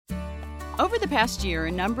Over the past year,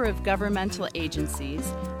 a number of governmental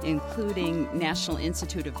agencies, including National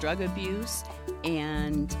Institute of Drug Abuse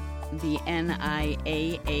and the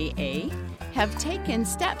NIAAA, have taken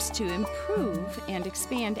steps to improve and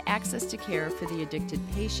expand access to care for the addicted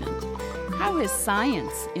patient. How has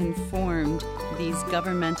science informed these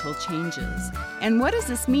governmental changes? And what does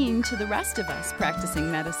this mean to the rest of us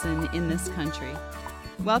practicing medicine in this country?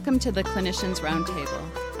 Welcome to the Clinicians Roundtable.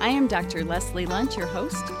 I am Dr. Leslie Lunt, your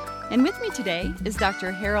host, and with me today is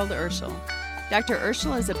Dr. Harold Urschel. Dr.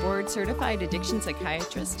 Urschel is a board-certified addiction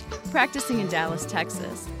psychiatrist practicing in Dallas,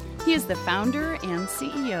 Texas. He is the founder and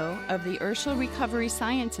CEO of the Urschel Recovery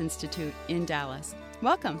Science Institute in Dallas.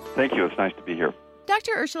 Welcome. Thank you. It's nice to be here.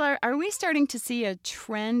 Dr. Urschel, are we starting to see a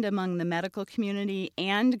trend among the medical community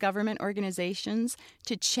and government organizations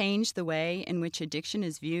to change the way in which addiction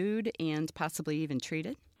is viewed and possibly even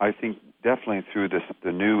treated? I think definitely through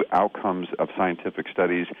the new outcomes of scientific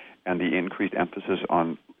studies and the increased emphasis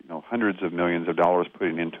on hundreds of millions of dollars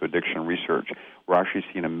putting into addiction research, we're actually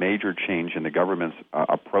seeing a major change in the government's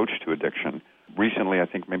approach to addiction. Recently, I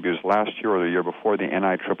think maybe it was last year or the year before, the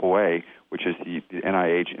NIAAA, which is the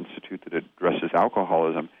NIH Institute that addresses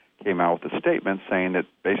alcoholism, came out with a statement saying that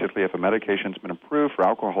basically if a medication's been approved for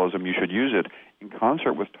alcoholism, you should use it in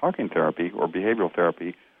concert with talking therapy or behavioral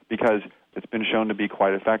therapy because it's been shown to be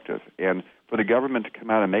quite effective. And for the government to come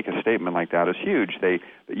out and make a statement like that is huge. They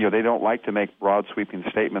don't like to make broad sweeping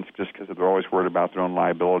statements just because they're always worried about their own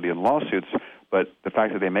liability and lawsuits, but the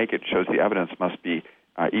fact that they make it shows the evidence must be,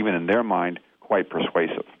 even in their mind, quite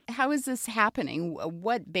persuasive. How is this happening?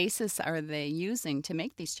 What basis are they using to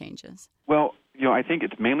make these changes? Well, I think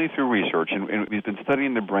it's mainly through research, and we've been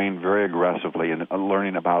studying the brain very aggressively and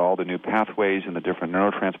learning about all the new pathways and the different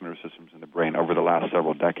neurotransmitter systems in the brain over the last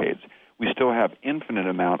several decades. We still have infinite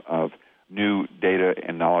amount of new data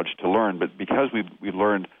and knowledge to learn, but because we've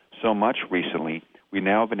learned so much recently, we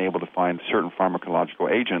now have been able to find certain pharmacological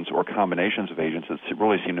agents or combinations of agents that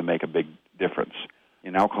really seem to make a big difference.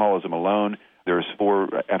 In alcoholism alone, there's 4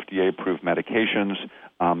 FDA-approved medications.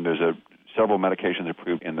 There's several medications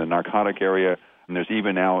approved in the narcotic area, and there's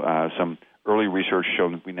even now some early research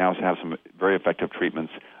showing that we now have some very effective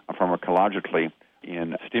treatments pharmacologically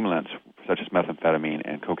in stimulants such as methamphetamine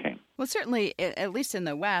and cocaine. Well, certainly, at least in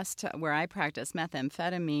the West, where I practice,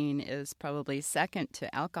 methamphetamine is probably second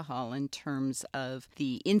to alcohol in terms of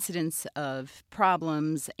the incidence of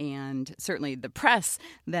problems and certainly the press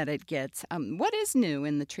that it gets. What is new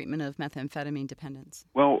in the treatment of methamphetamine dependence?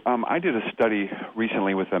 Well, I did a study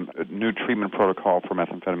recently with a new treatment protocol for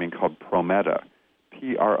methamphetamine called Prometa,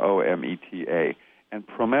 Prometa. And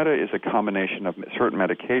Prometa is a combination of certain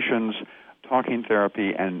medications, talking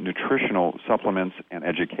therapy, and nutritional supplements and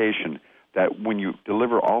education that when you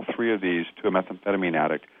deliver all 3 of these to a methamphetamine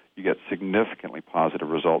addict, you get significantly positive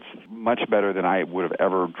results, much better than I would have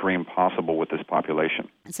ever dreamed possible with this population.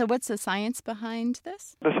 So what's the science behind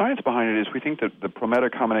this? The science behind it is we think that the Prometa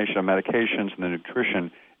combination of medications and the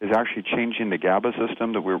nutrition is actually changing the GABA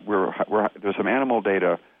system. That there's some animal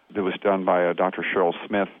data that was done by Dr. Cheryl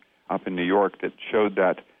Smith up in New York that showed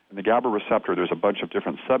that in the GABA receptor, there's a bunch of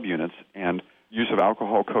different subunits, and use of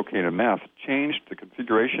alcohol, cocaine, and meth changed the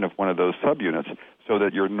configuration of one of those subunits so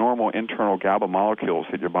that your normal internal GABA molecules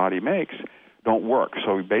that your body makes don't work.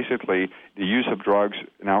 So basically, the use of drugs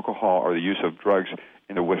and alcohol or the use of drugs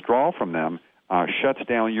and the withdrawal from them shuts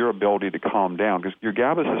down your ability to calm down because your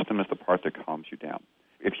GABA system is the part that calms you down.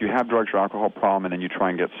 If you have drugs or alcohol problem and then you try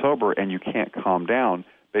and get sober and you can't calm down,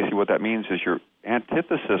 basically what that means is your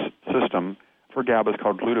antithesis system for GABA is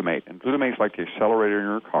called glutamate. And glutamate is like the accelerator in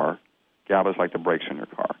your car. GABA is like the brakes in your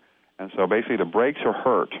car. And so basically the brakes are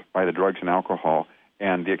hurt by the drugs and alcohol,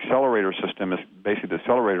 and the accelerator system is basically the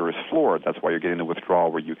accelerator is floored. That's why you're getting the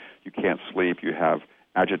withdrawal where you can't sleep, you have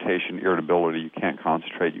agitation, irritability, you can't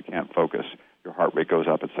concentrate, you can't focus, your heart rate goes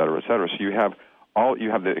up, et cetera, et cetera. So you have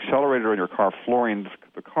the accelerator in your car flooring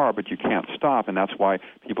the car, but you can't stop, and that's why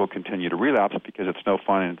people continue to relapse because it's no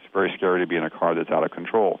fun and it's very scary to be in a car that's out of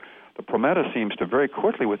control. The Prometa seems to very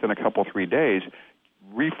quickly, within a couple, 3 days,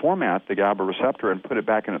 reformat the GABA receptor and put it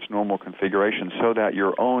back in its normal configuration so that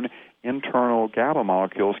your own internal GABA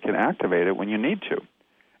molecules can activate it when you need to.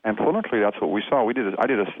 And clinically, that's what we saw. I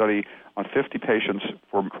did a study on 50 patients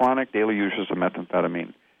for chronic daily users of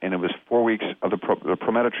methamphetamine, and it was 4 weeks of the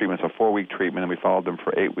Prometa treatment. It's a 4-week treatment, and we followed them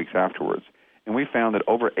for 8 weeks afterwards. And we found that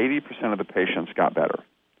over 80% of the patients got better.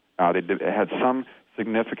 They had some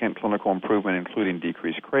significant clinical improvement, including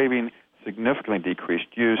decreased craving, significantly decreased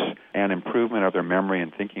use, and improvement of their memory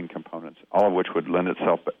and thinking components, all of which would lend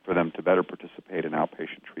itself for them to better participate in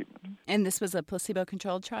outpatient treatment. And this was a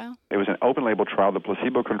placebo-controlled trial? It was an open-label trial. The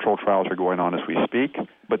placebo-controlled trials are going on as we speak.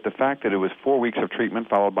 But the fact that it was 4 weeks of treatment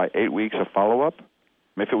followed by 8 weeks of follow-up,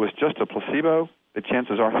 if it was just a placebo, the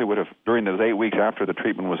chances are they would have, during those 8 weeks after the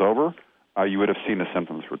treatment was over, you would have seen the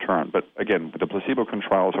symptoms return. But again, the placebo-controlled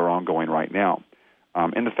trials are ongoing right now.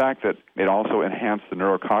 And the fact that it also enhanced the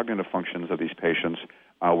neurocognitive functions of these patients,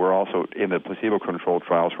 we're also, in the placebo-controlled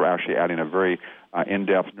trials, we're actually adding a very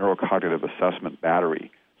in-depth neurocognitive assessment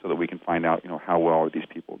battery so that we can find out, how well are these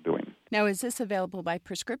people doing. Now, is this available by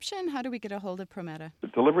prescription? How do we get a hold of Prometa?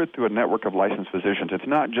 It's delivered through a network of licensed physicians. It's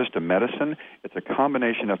not just a medicine. It's a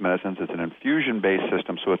combination of medicines. It's an infusion-based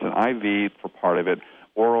system, so it's an IV for part of it,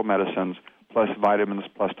 oral medicines, plus vitamins,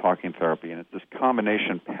 plus talking therapy. And it's this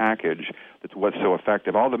combination package that's what's so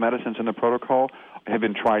effective. All the medicines in the protocol have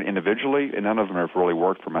been tried individually, and none of them have really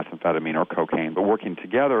worked for methamphetamine or cocaine. But working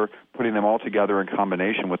together, putting them all together in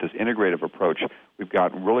combination with this integrative approach, we've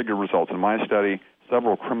got really good results. In my study,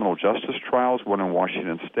 several criminal justice trials, one in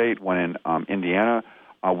Washington State, one in Indiana,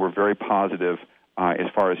 were very positive. As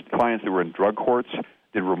far as clients that were in drug courts,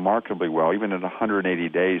 did remarkably well. Even in 180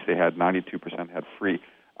 days, they had 92% had free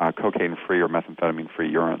cocaine-free or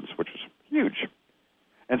methamphetamine-free urines, which is huge.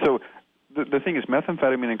 And so the thing is,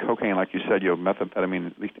 methamphetamine and cocaine, like you said,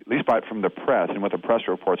 methamphetamine, at least from the press and what the press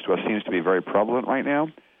reports to us, seems to be very prevalent right now.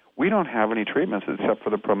 We don't have any treatments except for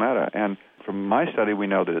the Prometa. And from my study, we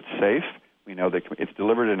know that it's safe. We know that it's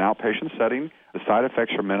delivered in an outpatient setting. The side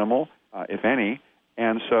effects are minimal, if any.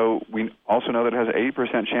 And so we also know that it has an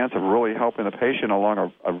 80% chance of really helping the patient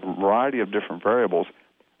along a variety of different variables.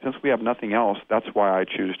 Since we have nothing else, that's why I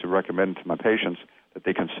choose to recommend to my patients that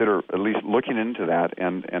they consider at least looking into that.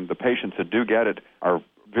 And the patients that do get it are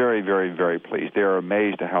very, very, very pleased. They are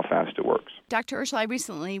amazed at how fast it works. Dr. Urschel, I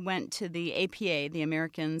recently went to the APA, the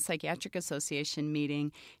American Psychiatric Association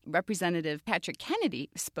meeting. Representative Patrick Kennedy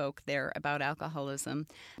spoke there about alcoholism.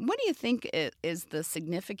 What do you think is the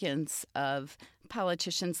significance of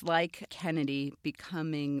politicians like Kennedy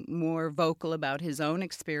becoming more vocal about his own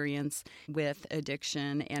experience with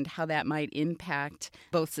addiction and how that might impact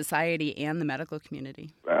both society and the medical community?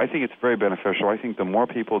 I think it's very beneficial. I think the more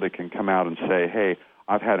people that can come out and say, hey,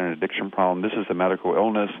 I've had an addiction problem, this is a medical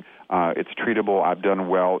illness, it's treatable, I've done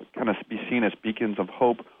well, kind of be seen as beacons of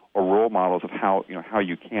hope or role models of how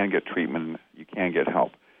you can get treatment and you can get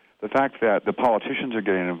help. The fact that the politicians are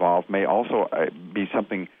getting involved may also be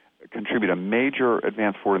something, contribute a major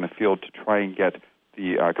advance forward in the field to try and get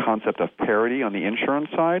the concept of parity on the insurance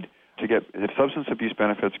side, to get, if substance abuse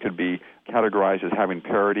benefits could be categorized as having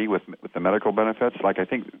parity with the medical benefits, like I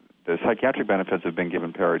think the psychiatric benefits have been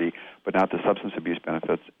given parity, but not the substance abuse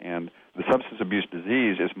benefits. And the substance abuse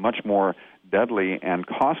disease is much more deadly and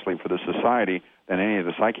costly for the society than any of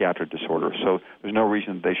the psychiatric disorders. So there's no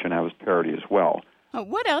reason they shouldn't have as parity as well.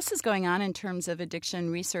 What else is going on in terms of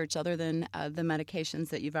addiction research other than the medications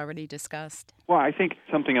that you've already discussed? Well, I think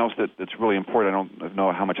something else that's really important, I don't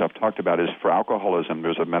know how much I've talked about, is for alcoholism,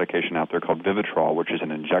 there's a medication out there called Vivitrol, which is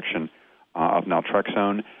an injection of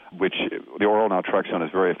naltrexone, which the oral naltrexone is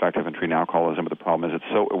very effective in treating alcoholism, but the problem is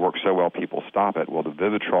it works so well people stop it. Well, the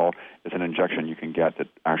Vivitrol is an injection you can get that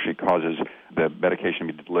actually causes the medication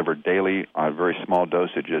to be delivered daily at very small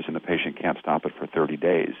dosages, and the patient can't stop it for 30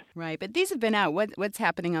 days. Right, but these have been out. What's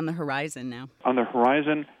happening on the horizon now? On the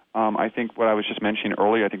horizon, I think what I was just mentioning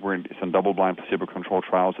earlier, I think we're in some double-blind placebo-controlled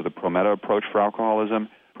trials of the Prometa approach for alcoholism.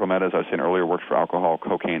 Prometa, as I was saying earlier, works for alcohol,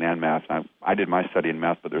 cocaine, and meth. I did my study in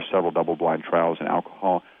meth, but there's several double-blind trials in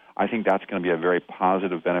alcohol. I think that's going to be a very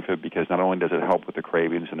positive benefit because not only does it help with the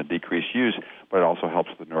cravings and the decreased use, but it also helps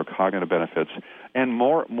with neurocognitive benefits. And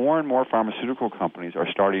more and more pharmaceutical companies are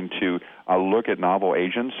starting to look at novel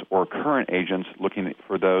agents or current agents, looking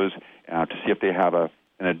for those to see if they have an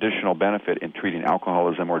additional benefit in treating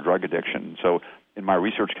alcoholism or drug addiction. So in my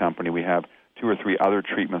research company, we have 2 or 3 other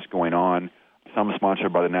treatments going on, some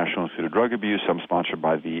sponsored by the National Institute of Drug Abuse, some sponsored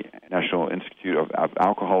by the National Institute of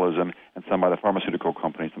Alcoholism, and some by the pharmaceutical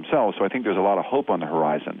companies themselves. So I think there's a lot of hope on the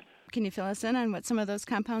horizon. Can you fill us in on what some of those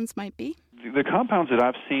compounds might be? The compounds that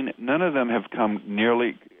I've seen, none of them have come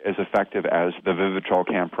nearly as effective as the Vivitrol,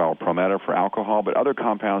 Canprel, Prometa for alcohol, but other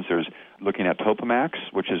compounds, there's looking at Topamax,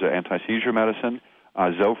 which is an anti-seizure medicine,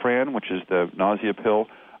 Zofran, which is the nausea pill.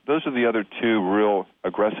 Those are the other 2 real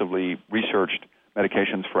aggressively researched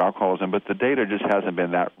medications for alcoholism, but the data just hasn't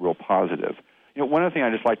been that real positive. One other thing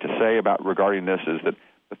I just like to say regarding this is that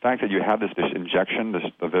the fact that you have this injection,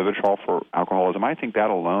 the Vivitrol for alcoholism, I think that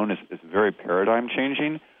alone is very paradigm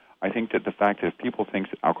changing. I think that the fact that if people think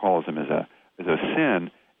that alcoholism is a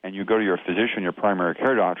sin, and you go to your physician, your primary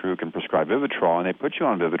care doctor, who can prescribe Vivitrol, and they put you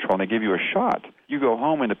on Vivitrol, and they give you a shot. you go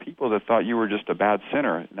home and the people that thought you were just a bad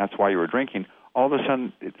sinner, and that's why you were drinking, all of a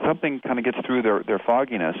sudden something kind of gets through their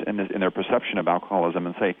fogginess in their perception of alcoholism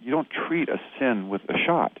and say, you don't treat a sin with a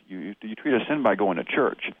shot. You treat a sin by going to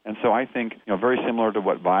church. And so I think, very similar to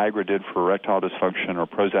what Viagra did for erectile dysfunction or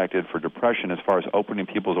Prozac did for depression as far as opening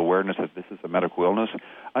people's awareness that this is a medical illness,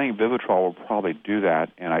 I think Vivitrol will probably do that.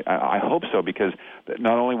 And I hope so, because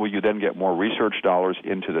not only will you then get more research dollars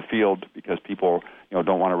into the field because people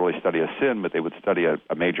don't want to really study a sin, but they would study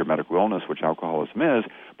a major medical illness, which alcoholism is,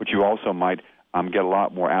 but you also might get a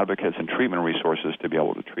lot more advocates and treatment resources to be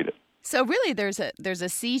able to treat it. So really there's a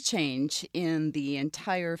sea change in the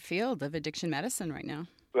entire field of addiction medicine right now.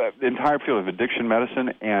 The entire field of addiction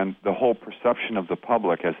medicine and the whole perception of the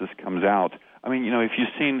public as this comes out. I mean, if you've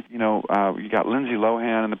seen, you got Lindsay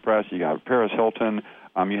Lohan in the press, you got Paris Hilton,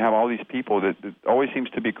 you have all these people that always seems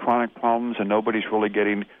to be chronic problems and nobody's really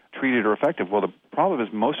getting treated or effective. Well, the problem is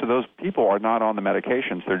most of those people are not on the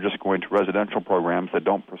medications. They're just going to residential programs that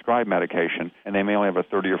don't prescribe medication, and they may only have a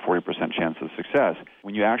 30 or 40% chance of success.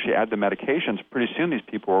 When you actually add the medications, pretty soon these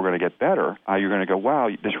people are going to get better. You're going to go, wow,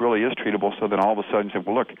 this really is treatable. So then all of a sudden you say,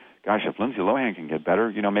 well, look, gosh, if Lindsay Lohan can get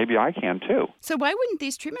better, maybe I can too. So why wouldn't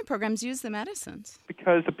these treatment programs use the medicines?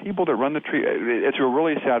 Because the people that run the treatment, it's a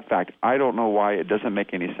really sad fact. I don't know why. It doesn't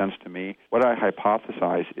make any sense to me. What I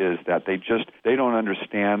hypothesize is that they don't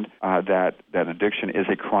understand that addiction is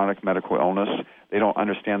a chronic medical illness. They don't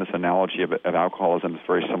understand this analogy of alcoholism. It's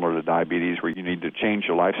very similar to diabetes, where you need to change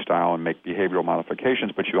your lifestyle and make behavioral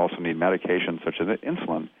modifications, but you also need medications such as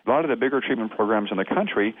insulin. A lot of the bigger treatment programs in the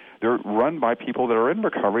country, they're run by people that are in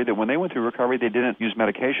recovery, that when they went through recovery, they didn't use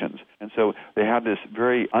medications. And so they have this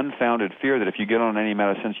very unfounded fear that if you get on any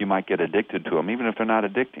medicines, you might get addicted to them, even if they're not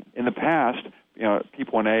addicting. In the past,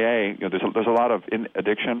 people in AA, there's a lot of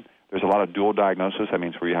addiction. There's a lot of dual diagnosis. That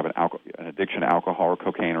means where you have an addiction to alcohol or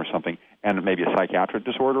cocaine or something, and maybe a psychiatric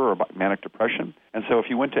disorder or manic depression. And so if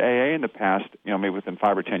you went to AA in the past, maybe within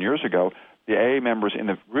 5 or 10 years ago, the AA members in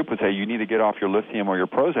the group would say, you need to get off your lithium or your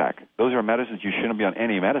Prozac. Those are medicines. You shouldn't be on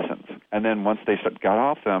any medicines. And then once they got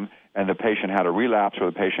off them and the patient had a relapse or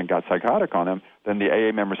the patient got psychotic on them, then the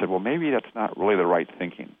AA members said, well, maybe that's not really the right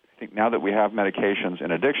thinking. I think now that we have medications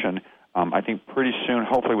in addiction, I think pretty soon,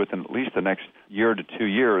 hopefully within at least the next year to 2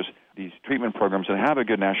 years, these treatment programs that have a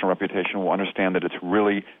good national reputation will understand that it's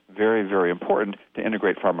really very, very important to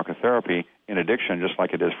integrate pharmacotherapy in addiction, just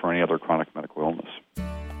like it is for any other chronic medical illness.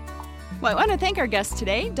 Well, I want to thank our guest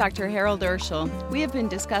today, Dr. Harold Urschel. We have been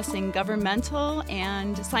discussing governmental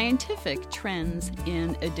and scientific trends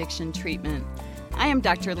in addiction treatment. I am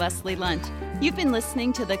Dr. Leslie Lunt. You've been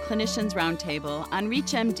listening to the Clinicians Roundtable on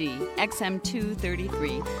ReachMD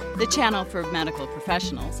XM233, the channel for medical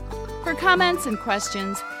professionals. For comments and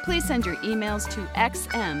questions, please send your emails to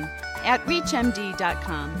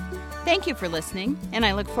xm@reachmd.com. Thank you for listening, and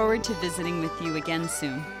I look forward to visiting with you again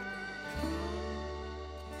soon.